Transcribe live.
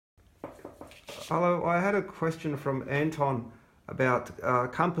Hello, I had a question from Anton about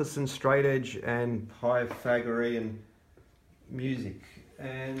compass and straight edge and Pythagorean music,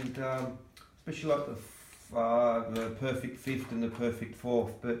 and especially like the perfect fifth and the perfect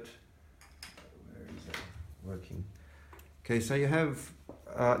fourth. But where is it working? Okay, so you have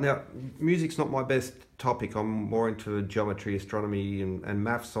now music's not my best topic. I'm more into geometry, astronomy, and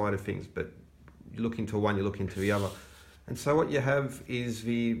math side of things. But you look into one, you look into the other, and so what you have is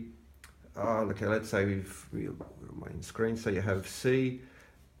the okay, let's say we're on main screen. So you have C.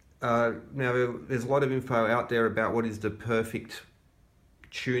 Now there's a lot of info out there about what is the perfect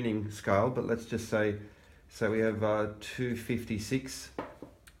tuning scale, but let's just say, so we have 256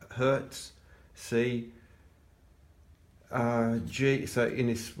 Hertz, C, G. So in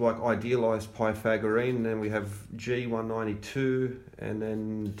this like idealized Pythagorean, then we have G 192, and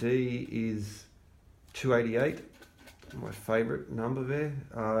then D is 288. My favourite number there.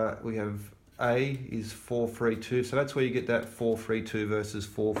 We have A is 432, so that's where you get that 432 versus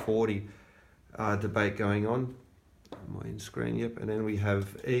 440 debate going on. Am I in screen? Yep. And then we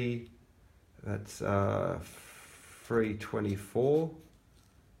have E, that's 324,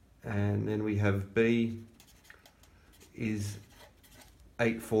 and then we have B is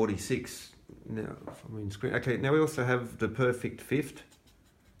 846. Now, if I'm in screen. Okay, now we also have the perfect fifth,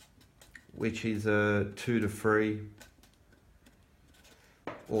 which is a 2 to 3.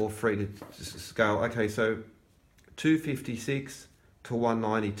 Or 3 to scale. Okay, so 256 to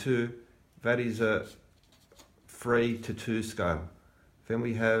 192, that is a 3 to 2 scale. Then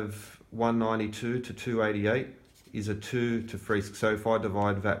we have 192 to 288 is a 2 to 3. So if I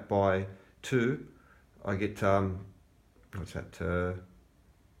divide that by 2, I get, what's that,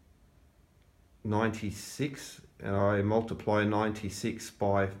 96, and I multiply 96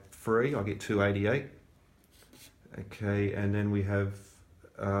 by 3, I get 288. Okay, and then we have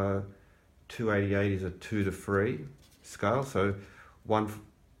 288 is a 2 to 3 scale, so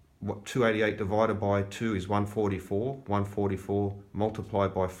 288 divided by 2 is 144. 144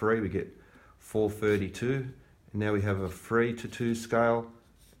 multiplied by 3, we get 432. And now we have a 3 to 2 scale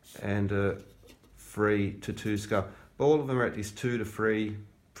and a 3 to 2 scale. But all of them are at this 2 to 3,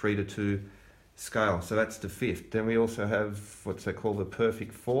 3 to 2 scale. So that's the fifth. Then we also have what's they call the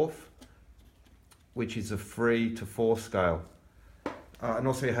perfect fourth, which is a 3 to 4 scale. And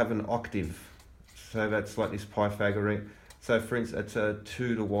also you have an octave, so that's like this Pythagorean. So for instance, it's a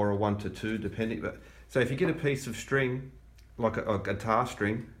 2 to or a 1 to 2, depending. But so if you get a piece of string, like a guitar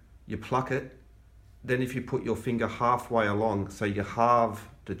string, you pluck it. Then if you put your finger halfway along, so you halve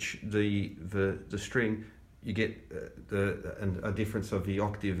the string, you get a difference of the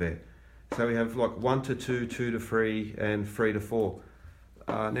octave there. So we have like 1 to 2, 2 to 3, and 3 to 4.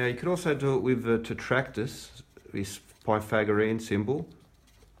 Now you could also do it with the tetractys, this Pythagorean symbol,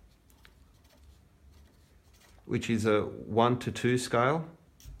 which is a 1 to 2 scale,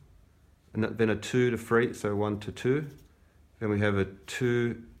 and then a 2 to 3, so 1 to 2. Then we have a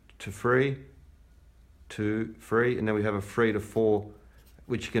 2 to 3, 2, 3, and then we have a 3 to 4,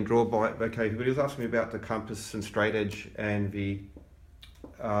 which you can draw by. Okay, but he was asking me about the compass and straight edge and the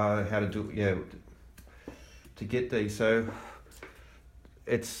how to do, yeah, to get these. So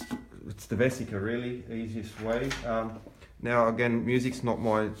it's the vesica, really, the easiest way. Now again, music's not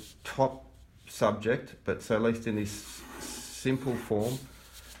my top subject, but so at least in this simple form,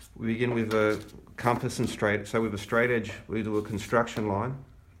 we begin with a compass and straight. So with a straight edge, we do a construction line,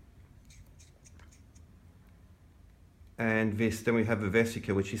 and this. Then we have a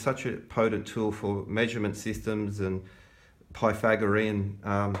vesica, which is such a potent tool for measurement systems and Pythagorean,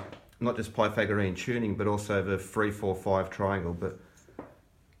 not just Pythagorean tuning, but also the 3-4-5 triangle. But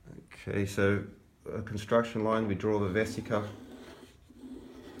okay, so a construction line, we draw the vesica.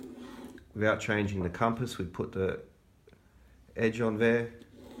 Without changing the compass, we put the edge on there.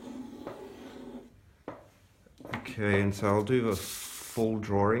 Okay, and so I'll do the full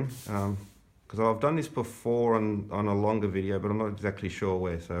drawing, because I've done this before on a longer video, but I'm not exactly sure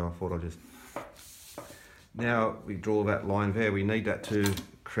where, so I thought I'll just... Now we draw that line there. We need that to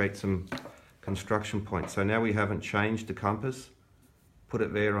create some construction points. So now we haven't changed the compass. Put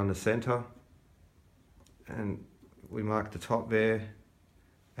it there on the center, and we mark the top there,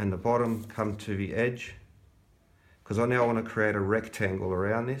 and the bottom, come to the edge, because I now want to create a rectangle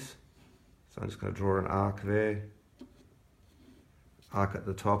around this. So I'm just going to draw an arc there, arc at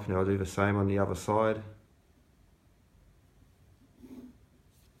the top. Now I'll do the same on the other side.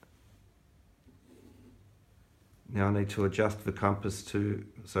 Now I need to adjust the compass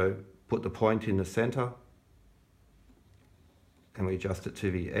so put the point in the center, and we adjust it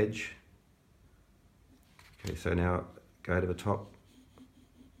to the edge. Okay, so now go to the top.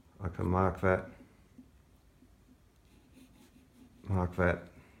 I can mark that. mark that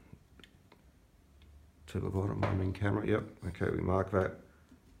to the bottom. I'm in camera. Yep. Okay, we mark that.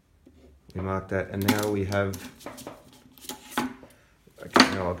 We mark that, and now we have.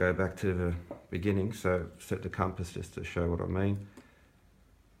 Okay, now I'll go back to the beginning. So set the compass just to show what I mean.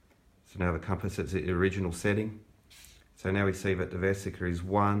 So now the compass is the original setting. So now we see that the vesica is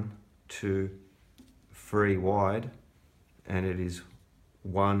 1, 2, 3 wide, and it is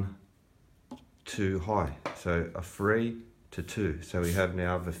 1, 2 high. So a 3 to 2. So we have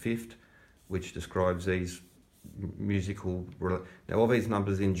now the fifth, which describes these musical. Now all these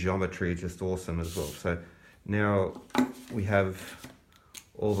numbers in geometry are just awesome as well. So now we have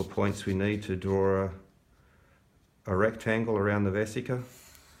all the points we need to draw a rectangle around the vesica.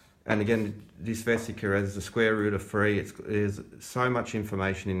 And again, this vesica has the square root of 3. There's so much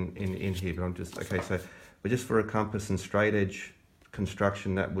information in here, but I'm just, okay, so we're just for a compass and straight edge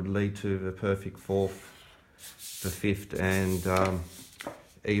construction that would lead to the perfect fourth, the fifth, and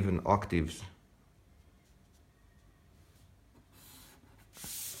even octaves.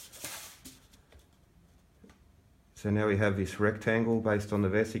 So now we have this rectangle based on the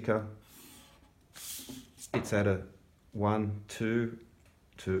vesica. It's at a 1, 2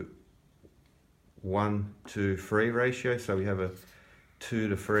 to 1, 2, 3 ratio. So we have a 2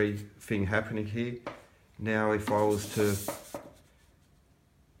 to 3 thing happening here. Now if I was to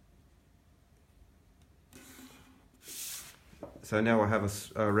so now I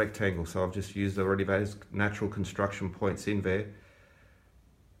have a rectangle, so I've just used already those natural construction points in there.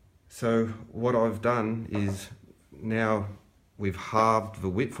 So what I've done is now we've halved the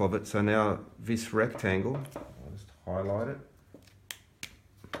width of it, so now this rectangle, I'll just highlight it.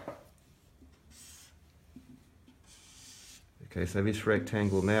 Okay, so this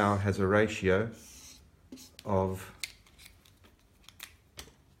rectangle now has a ratio of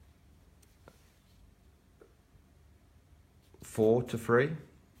 4 to 3,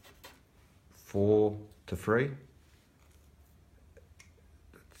 4 to 3.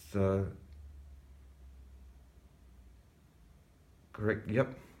 That's correct,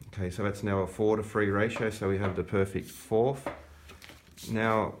 yep. Okay, so that's now a 4 to 3 ratio, so we have the perfect fourth.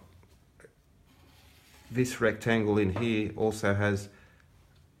 Now, this rectangle in here also has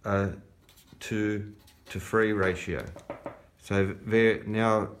a 2 to 3 ratio. So there,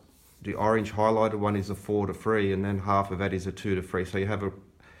 now the orange highlighted one is a 4 to 3, and then half of that is a 2 to 3. So you have a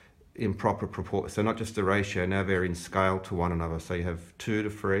improper proportion. So not just the ratio, now they're in scale to one another. So you have 2 to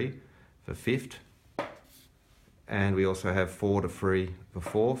 3 for fifth, and we also have 4 to 3 for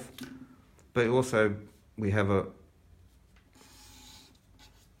fourth. But also we have a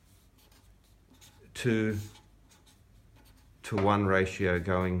 2 to 1 ratio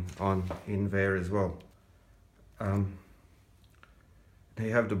going on in there as well.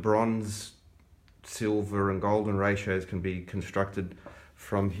 You have the bronze, silver and golden ratios can be constructed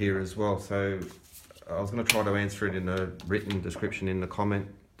from here as well. So I was going to try to answer it in a written description in the comment,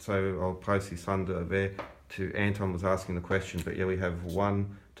 so I'll post this under there. To Anton was asking the question, but yeah, we have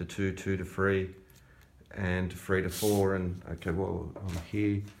 1 to 2, 2 to 3 and 3 to 4, and okay, well I'm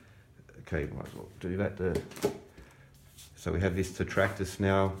here. Okay, might as well do that there. So we have this tetractys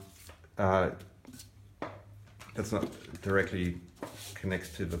now. That's not directly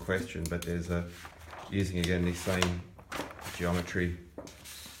connects to the question, but there's using again this same geometry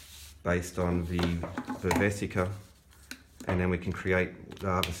based on the vesica, and then we can create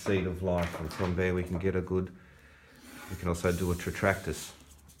the seed of life, and from there we can get a good, we can also do a tetractys,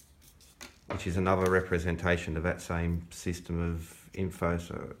 which is another representation of that same system of info.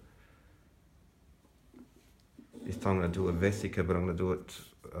 So this time I'm going to do a vesica, but I'm going to do it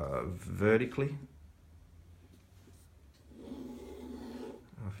vertically.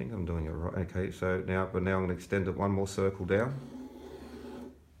 I think I'm doing it right. Okay, so now I'm going to extend it one more circle down.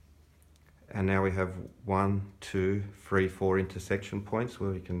 And now we have 1, 2, 3, 4 intersection points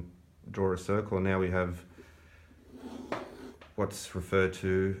where we can draw a circle. And now we have what's referred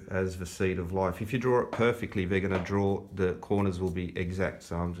to as the seed of life. If you draw it perfectly, they're going to draw, the corners will be exact.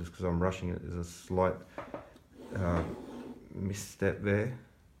 So I'm just, because I'm rushing it, there's a slight misstep there.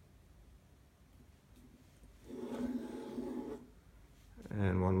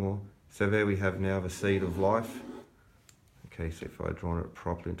 And one more. So there we have now the seed of life. Okay, so if I'd drawn it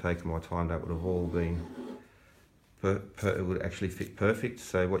properly and taken my time, that would have all been, it would actually fit perfect.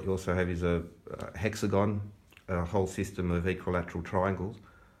 So what you also have is a hexagon, a whole system of equilateral triangles.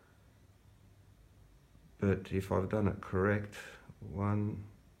 But if I've done it correct,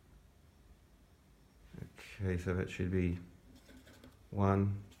 okay, so that should be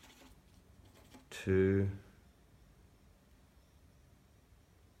 1, 2.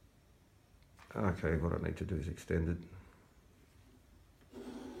 Okay, what I need to do is extend it.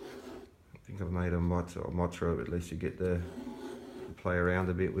 think I've made a motto, but at least you get to play around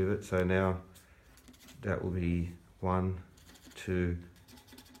a bit with it. So now that will be 1, 2,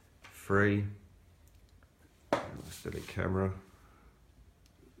 3. Steady camera.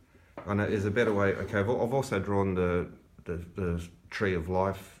 I know there's a better way. Okay, I've also drawn the tree of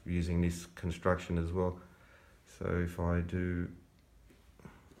life using this construction as well. So if I do,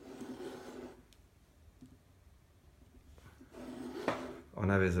 I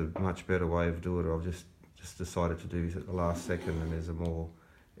know there's a much better way of doing it. I've just decided to do this at the last second, and there's a more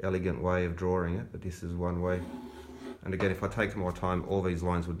elegant way of drawing it, but this is one way. And again, if I take more time, all these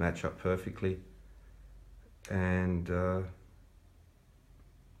lines would match up perfectly. And okay,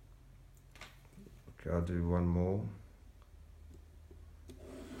 I'll do one more.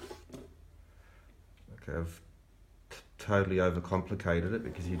 Okay, I've totally overcomplicated it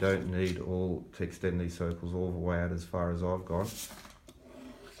because you don't need to extend these circles all the way out as far as I've gone.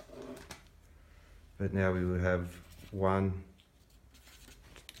 But now we will have 1,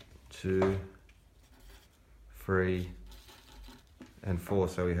 2, 3, and 4.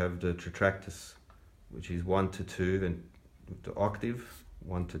 So we have the tetractys, which is 1 to 2, then the octave,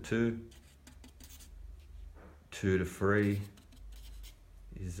 1 to 2, 2 to 3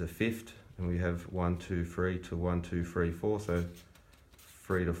 is the fifth, and we have 1, 2, 3 to 1, 2, 3, 4, so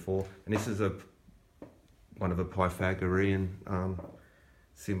 3 to 4. And this is one of the Pythagorean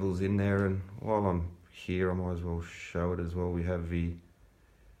symbols in there, and while I'm here I might as well show it as well. We have the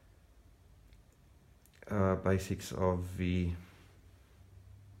basics of the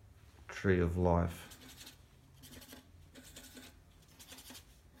tree of life.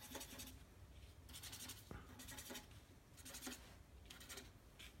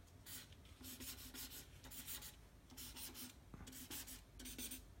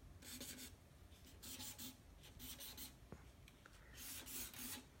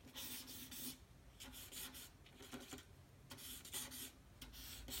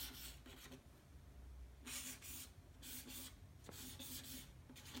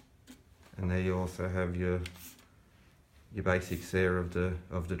 And there you also have your basics there of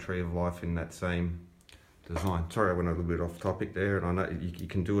the tree of life in that same design. Sorry, I went a little bit off topic there, and I know you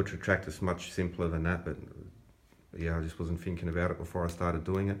can do a tetractys much simpler than that, but yeah, I just wasn't thinking about it before I started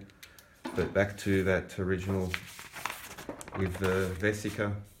doing it. But back to that original with the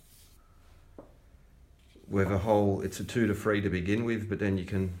vesica, where the whole, it's a 2 to 3 to begin with, but then you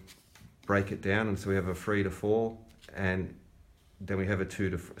can break it down, and so we have a 3 to 4, and then we have a 2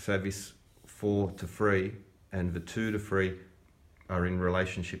 to, so this 4 to 3 and the 2 to 3 are in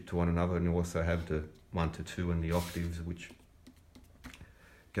relationship to one another, and you also have the 1 to 2 and the octaves, which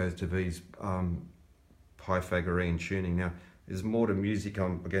goes to these Pythagorean tuning. Now, there's more to music.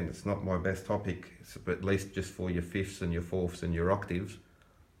 Again, it's not my best topic, but at least just for your fifths and your fourths and your octaves,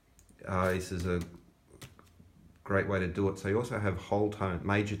 this is a great way to do it. So you also have whole tone,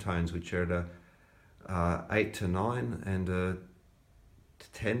 major tones, which are at a 8 to 9 and a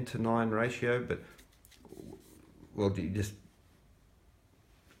 10 to 9 ratio, but well, you just,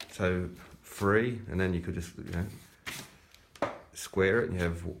 so 3, and then you could just, square it, and you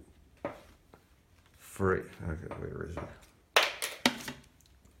have 3. Okay, where is it?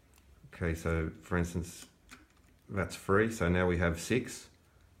 Okay, so for instance, that's 3, so now we have 6,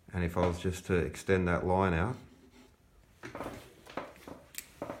 and if I was just to extend that line out,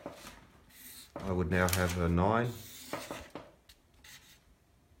 I would now have a 9.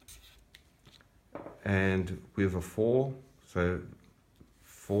 And with a 4, so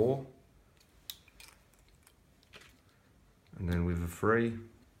 4, and then with a 3,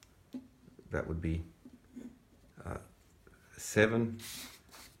 that would be 7,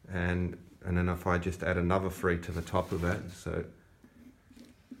 and then if I just add another 3 to the top of that, so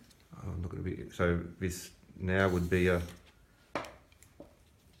I'm not going to be, so this now would be a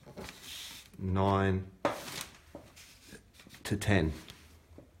 9 to 10.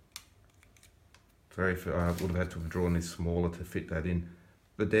 I would have had to have drawn this smaller to fit that in.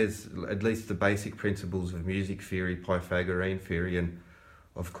 But there's at least the basic principles of music theory, Pythagorean theory, and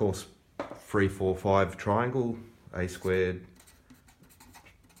of course 3, 4, 5 triangle, a squared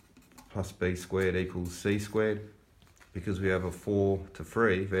plus b squared equals c squared. Because we have a 4 to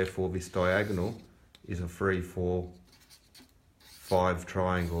 3, therefore this diagonal is a 3, 4, 5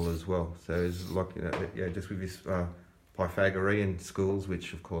 triangle as well. So it's like, just with this Pythagorean schools,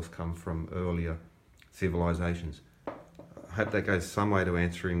 which of course come from earlier civilizations. I hope that goes some way to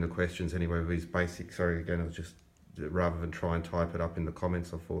answering the questions anyway with these basics. Sorry again, I was just, rather than try and type it up in the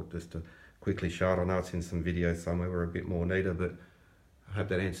comments, I thought just to quickly show it. I know it's in some videos somewhere where a bit more neater, but I hope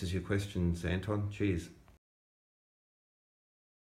that answers your questions, Anton. Cheers.